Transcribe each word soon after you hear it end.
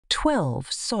12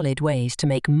 solid ways to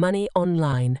make money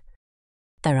online.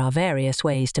 There are various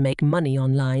ways to make money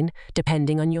online,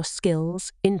 depending on your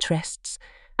skills, interests,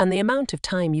 and the amount of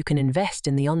time you can invest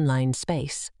in the online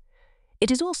space. It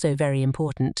is also very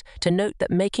important to note that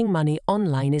making money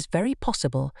online is very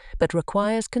possible, but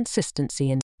requires consistency,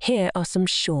 and here are some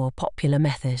sure popular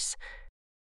methods.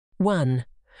 1.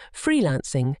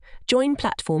 Freelancing. Join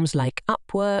platforms like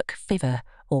Upwork, Fiverr,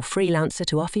 or Freelancer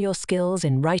to offer your skills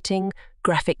in writing,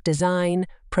 graphic design,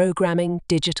 programming,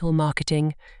 digital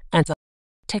marketing, and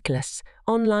meticulous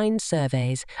online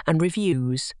surveys and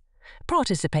reviews.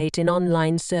 Participate in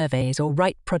online surveys or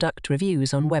write product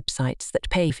reviews on websites that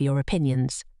pay for your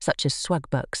opinions, such as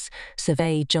Swagbucks,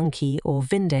 Survey Junkie, or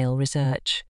Vindale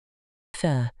Research.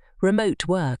 3. Remote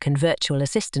work and virtual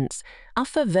assistants.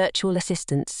 Offer virtual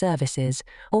assistant services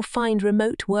or find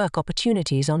remote work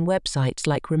opportunities on websites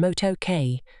like Remote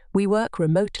OK, We Work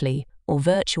Remotely, or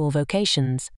Virtual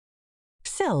Vocations.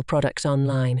 Sell products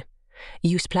online.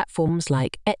 Use platforms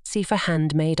like Etsy for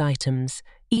handmade items,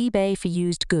 eBay for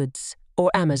used goods,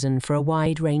 or Amazon for a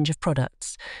wide range of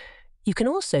products. You can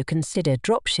also consider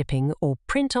dropshipping or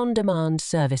print-on-demand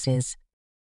services.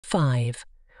 5.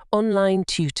 Online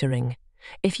tutoring.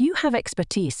 If you have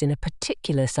expertise in a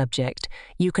particular subject,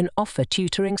 you can offer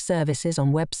tutoring services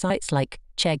on websites like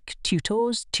Chegg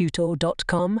Tutors,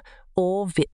 tutor.com, or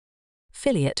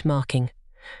Affiliate marketing.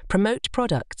 Promote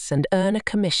products and earn a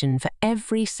commission for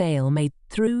every sale made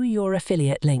through your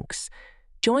affiliate links.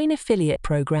 Join affiliate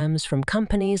programs from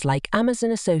companies like Amazon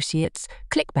Associates,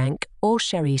 ClickBank, or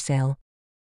SherrySale.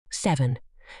 7.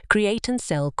 Create and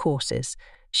sell courses.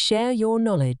 Share your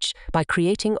knowledge by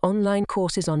creating online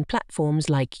courses on platforms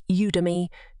like Udemy,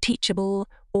 Teachable,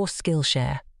 or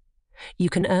Skillshare. You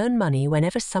can earn money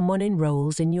whenever someone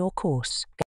enrolls in your course.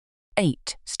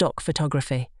 8. Stock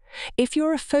photography. If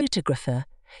you're a photographer,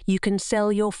 you can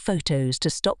sell your photos to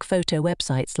stock photo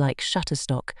websites like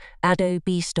Shutterstock,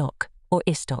 Adobe Stock, or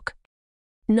iStock.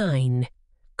 9.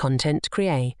 Content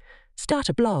create. Start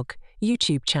a blog,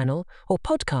 YouTube channel, or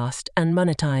podcast and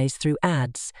monetize through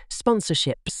ads,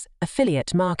 sponsorships,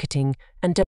 affiliate marketing,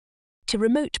 and to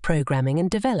remote programming and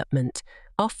development.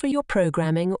 Offer your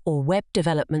programming or web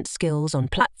development skills on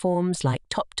platforms like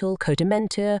TopTool,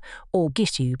 Codementor, or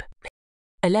GitHub.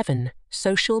 11.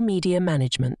 Social media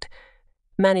management.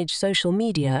 Manage social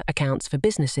media accounts for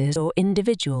businesses or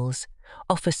individuals.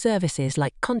 Offer services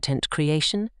like content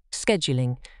creation,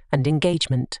 scheduling, and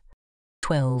engagement.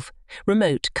 12.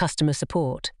 Remote customer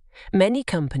support. Many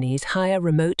companies hire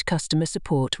remote customer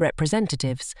support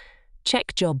representatives.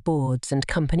 Check job boards and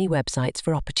company websites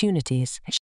for opportunities.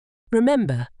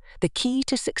 Remember, the key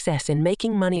to success in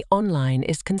making money online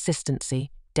is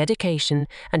consistency, dedication,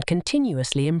 and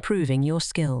continuously improving your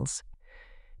skills.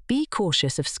 Be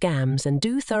cautious of scams and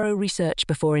do thorough research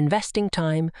before investing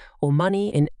time or money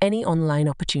in any online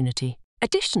opportunity.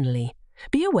 Additionally,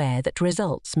 be aware that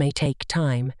results may take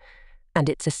time, and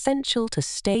it's essential to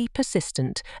stay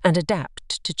persistent and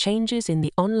adapt to changes in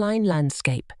the online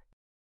landscape.